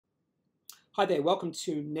Hi there, welcome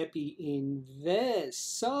to Neppy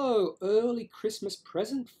Invest. So, early Christmas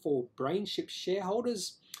present for Brainchip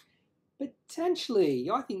shareholders?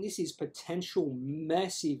 Potentially. I think this is potential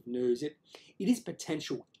massive news. It is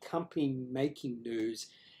potential company making news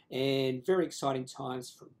and very exciting times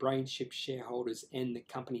for Brainchip shareholders and the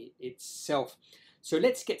company itself. So,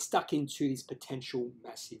 let's get stuck into this potential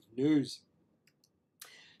massive news.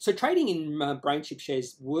 So trading in Brainchip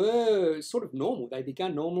shares were sort of normal. They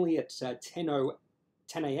began normally at 10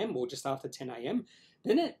 a.m. or just after 10 a.m.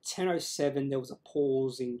 Then at 10:07 there was a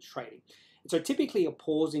pause in trading. And so typically a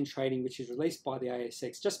pause in trading, which is released by the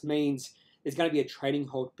ASX, just means there's going to be a trading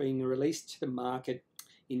halt being released to the market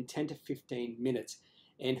in 10 to 15 minutes.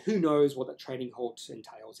 And who knows what that trading halt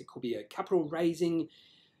entails. It could be a capital raising,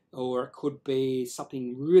 or it could be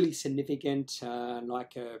something really significant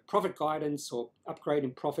like a profit guidance or upgrade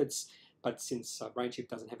in profits. But since Brainchip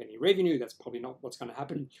doesn't have any revenue, that's probably not what's going to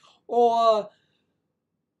happen. Or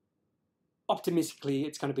optimistically,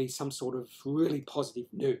 it's going to be some sort of really positive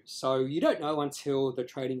news. So you don't know until the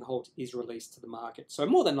trading halt is released to the market. So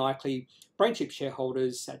more than likely, Brainchip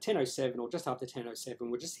shareholders at 10:07 or just after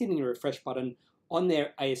 10:07 were just hitting the refresh button on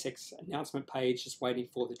their ASX announcement page, just waiting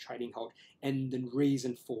for the trading halt and the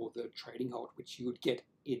reason for the trading halt, which you would get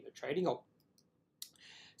in the trading halt.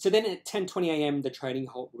 So then at 10:20 a.m, the trading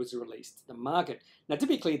halt was released to the market. Now,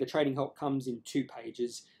 typically the trading halt comes in two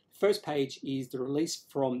pages. The first page is the release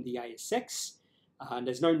from the ASX.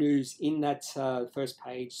 There's no news in that first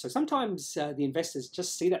page. So sometimes the investors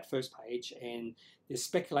just see that first page and the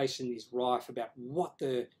speculation is rife about what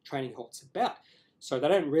the trading halt's about. So they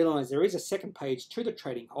don't realize there is a second page to the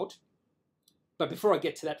trading halt. But before I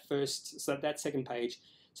get to that second page,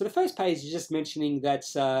 so the first page is just mentioning that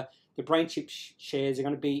the Brainchip shares are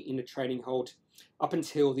going to be in the trading halt up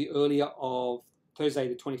until the earlier of Thursday,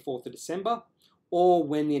 the 24th of December, or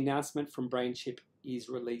when the announcement from Brainchip is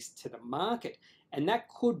released to the market. And that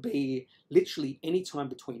could be literally any time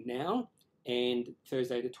between now and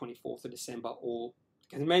Thursday, the 24th of December, or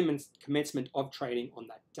commencement of trading on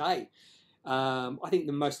that day. I think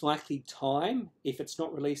the most likely time, if it's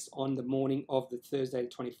not released on the morning of the Thursday the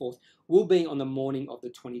 24th, will be on the morning of the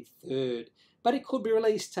 23rd. But it could be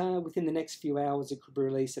released within the next few hours. It could be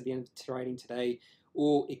released at the end of trading today,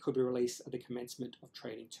 or it could be released at the commencement of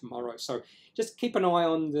trading tomorrow. So just keep an eye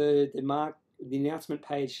on the announcement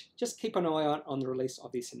page. Just keep an eye on the release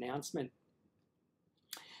of this announcement.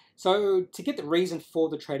 So to get the reason for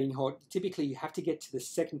the trading halt, typically you have to get to the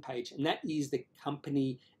second page, and that is the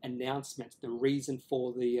company announcement, the reason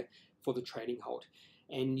for the trading halt.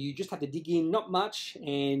 And you just have to dig in, not much,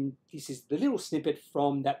 and this is the little snippet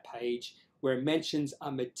from that page where it mentions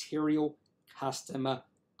a material customer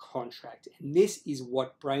contract. And this is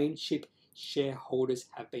what Brainchip shareholders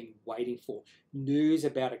have been waiting for. News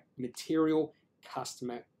about a material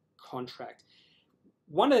customer contract.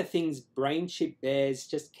 One of the things Brainchip bears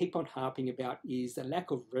just keep on harping about is the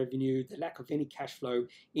lack of revenue, the lack of any cash flow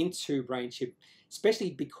into Brainchip, especially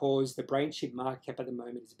because the Brainchip market cap at the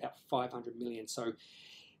moment is about 500 million. So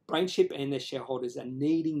Brainchip and their shareholders are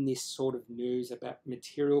needing this sort of news about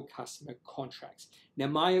material customer contracts. Now,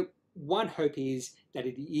 my one hope is that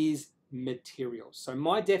it is material. So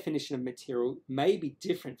my definition of material may be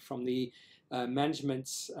different from the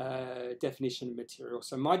management's definition of material.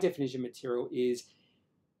 So my definition of material is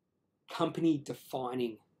company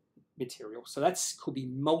defining material. So that's could be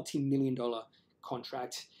multi-million-dollar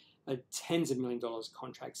contract, tens of $1,000,000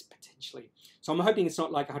 contracts potentially. So I'm hoping it's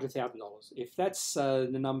not like $100,000. If that's the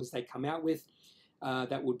numbers they come out with,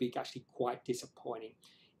 that would be actually quite disappointing.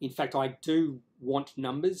 In fact, I do want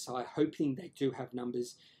numbers. I'm hoping they do have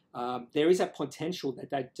numbers. There is a potential that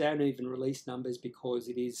they don't even release numbers because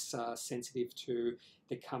it is sensitive to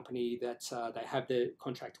the company that they have the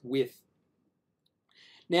contract with.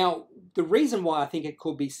 Now, the reason why I think it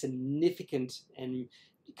could be significant and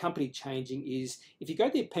company changing is if you go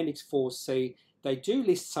to the Appendix 4C, they do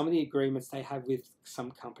list some of the agreements they have with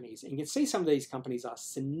some companies. And you can see some of these companies are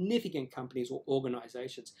significant companies or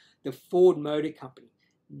organizations. The Ford Motor Company,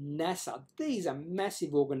 NASA, these are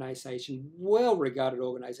massive organizations, well-regarded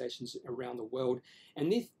organizations around the world.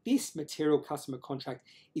 And this material customer contract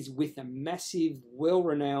is with a massive,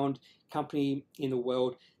 well-renowned company in the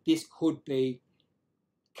world. This could be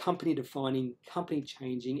company defining, company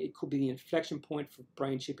changing. It could be the inflection point for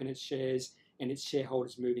Brainchip and its shares and its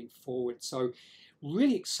shareholders moving forward. So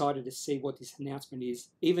really excited to see what this announcement is.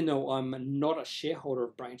 Even though I'm not a shareholder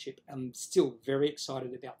of Brainchip, I'm still very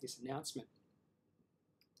excited about this announcement.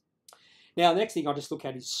 Now, the next thing I'll just look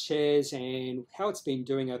at is shares and how it's been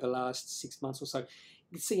doing over the last 6 months or so.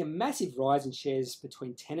 you see a massive rise in shares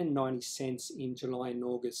between 10 and 90 cents in July and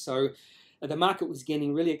August. So the market was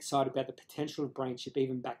getting really excited about the potential of Brainchip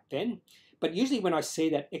even back then. But usually when I see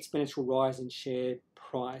that exponential rise in share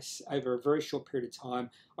price over a very short period of time,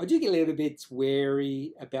 I do get a little bit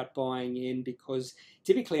wary about buying in, because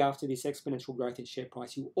typically after this exponential growth in share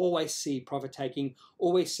price, you always see profit taking,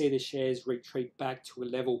 always see the shares retreat back to a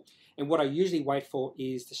level. And what I usually wait for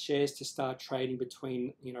is the shares to start trading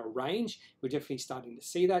between, range. We're definitely starting to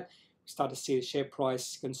see that. We start to see the share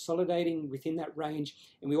price consolidating within that range,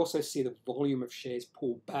 and we also see the volume of shares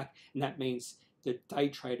pull back, and that means the day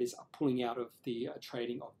traders are pulling out of the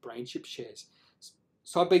trading of Brainchip shares.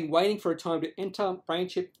 So I've been waiting for a time to enter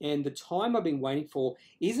Brainchip, and the time I've been waiting for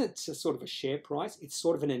isn't sort of a share price, it's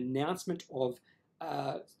sort of an announcement of,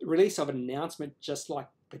 release of an announcement, just like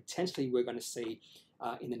potentially we're going to see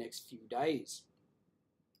in the next few days.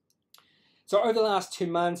 So over the last 2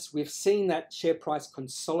 months, we've seen that share price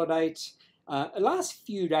consolidate. The last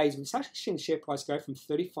few days, we've actually seen the share price go from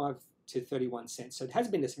 35 to 31 cents. So it has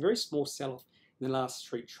been this very small sell-off in the last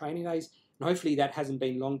 3 trading days. And hopefully that hasn't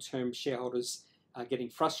been long-term shareholders getting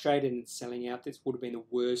frustrated and selling out. This would have been the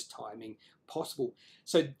worst timing possible.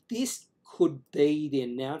 So this could be the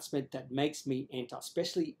announcement that makes me enter,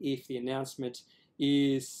 especially if the announcement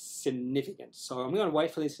is significant. So I'm going to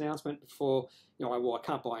wait for this announcement before, well, I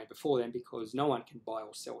can't buy it before then because no one can buy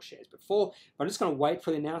or sell shares before. But I'm just going to wait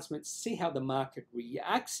for the announcement, see how the market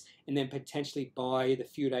reacts, and then potentially buy the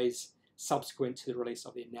few days subsequent to the release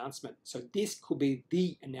of the announcement. So this could be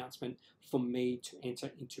the announcement for me to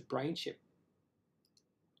enter into Brainchip.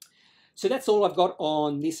 So that's all I've got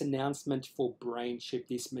on this announcement for Brainchip,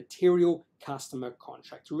 this material customer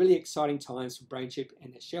contract. Really exciting times for Brainchip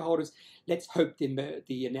and their shareholders. Let's hope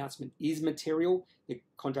the announcement is material, the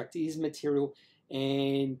contract is material,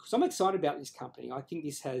 and because I'm excited about this company. I think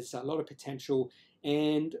this has a lot of potential,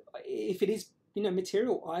 and if it is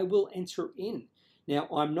material, I will enter in. Now,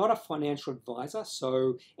 I'm not a financial advisor,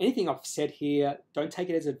 so anything I've said here, don't take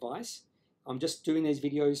it as advice. I'm just doing these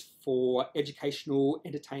videos for educational,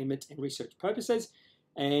 entertainment, and research purposes.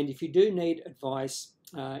 And if you do need advice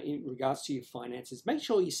in regards to your finances, make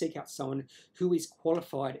sure you seek out someone who is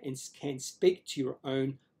qualified and can speak to your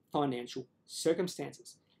own financial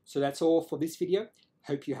circumstances. So that's all for this video.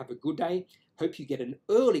 Hope you have a good day. Hope you get an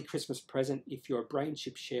early Christmas present if you're a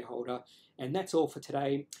Brainchip shareholder. And that's all for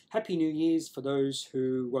today. Happy New Year's for those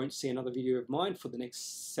who won't see another video of mine for the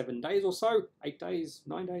next 7 days or so, 8 days,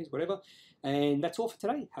 9 days, whatever. And that's all for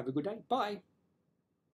today. Have a good day. Bye.